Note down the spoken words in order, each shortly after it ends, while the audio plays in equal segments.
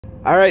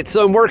Alright,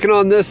 so I'm working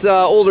on this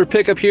older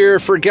pickup here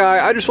for a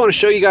guy. I just want to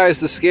show you guys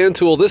the scan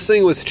tool. This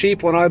thing was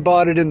cheap when I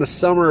bought it in the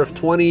summer of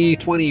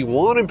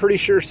 2021, I'm pretty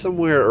sure,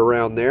 somewhere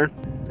around there.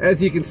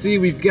 As you can see,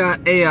 we've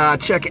got a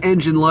check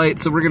engine light,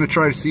 so we're going to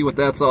try to see what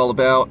that's all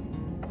about.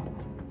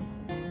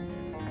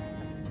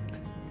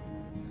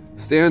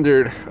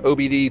 Standard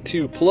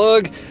OBD2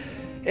 plug,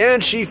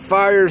 and she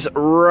fires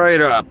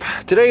right up.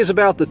 Today is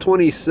about the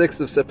 26th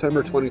of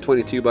September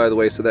 2022, by the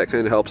way, so that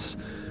kind of helps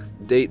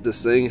date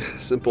this thing.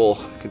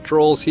 Simple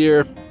controls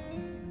here.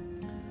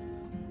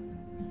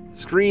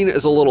 Screen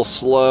is a little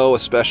slow,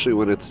 especially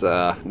when it's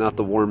not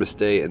the warmest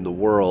day in the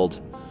world.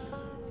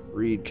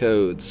 Read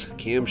codes.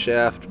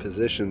 Camshaft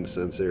position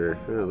sensor.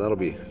 Oh, that'll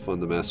be fun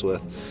to mess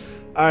with.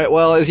 Alright,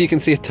 well, as you can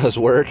see, it does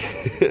work.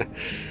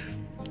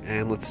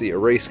 And let's see,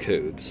 erase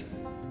codes.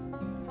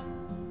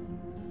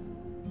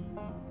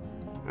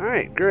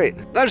 Alright, great.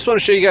 I just want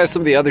to show you guys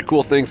some of the other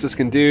cool things this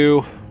can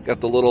do.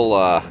 Got the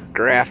little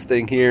graph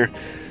thing here.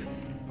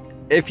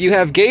 If you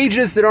have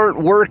gauges that aren't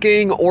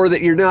working or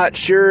that you're not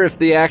sure if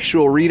the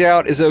actual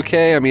readout is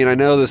okay, I mean, I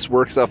know this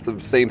works off the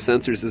same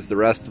sensors as the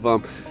rest of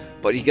them,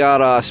 but you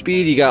got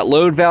speed, you got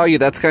load value.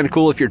 That's kind of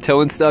cool. If you're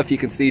towing stuff, you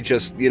can see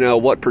just, you know,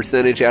 what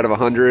percentage out of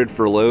 100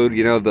 for load,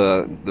 you know,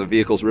 the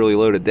vehicle's really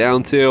loaded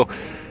down to.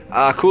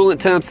 Coolant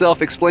temp,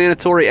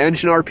 self-explanatory.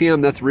 Engine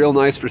RPM, that's real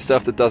nice for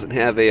stuff that doesn't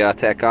have a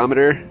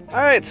tachometer.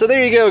 Alright, so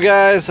there you go,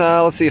 guys.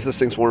 Let's see if this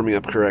thing's warming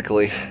up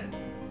correctly.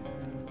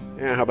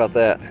 Yeah, how about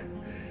that?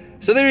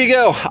 So there you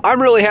go. I'm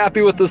really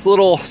happy with this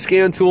little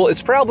scan tool.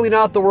 It's probably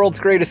not the world's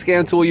greatest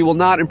scan tool. You will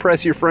not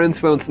impress your friends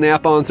who own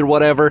Snap-ons or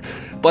whatever.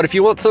 But if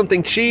you want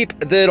something cheap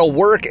that'll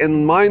work,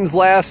 and mine's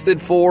lasted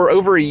for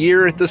over a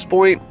year at this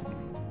point,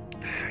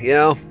 you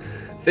know,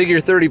 figure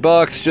 30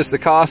 bucks, just the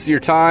cost of your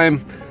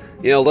time,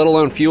 you know, let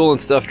alone fuel and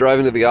stuff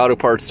driving to the auto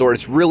parts store.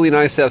 It's really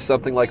nice to have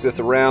something like this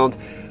around.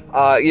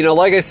 You know,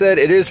 like I said,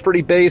 it is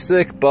pretty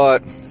basic,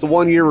 but it's a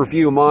 1-year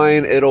review of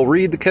mine. It'll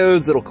read the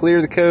codes, it'll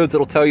clear the codes,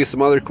 it'll tell you some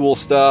other cool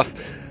stuff.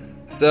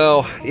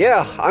 So,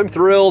 yeah, I'm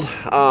thrilled.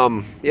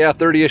 Yeah,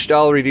 $30-ish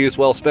reduced,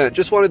 well spent.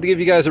 Just wanted to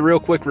give you guys a real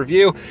quick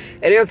review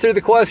and answer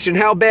the question,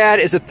 how bad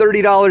is a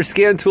 $30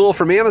 scan tool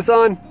from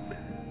Amazon?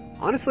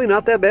 Honestly,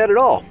 not that bad at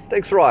all.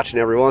 Thanks for watching,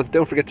 everyone.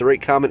 Don't forget to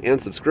rate, comment, and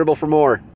subscribe for more.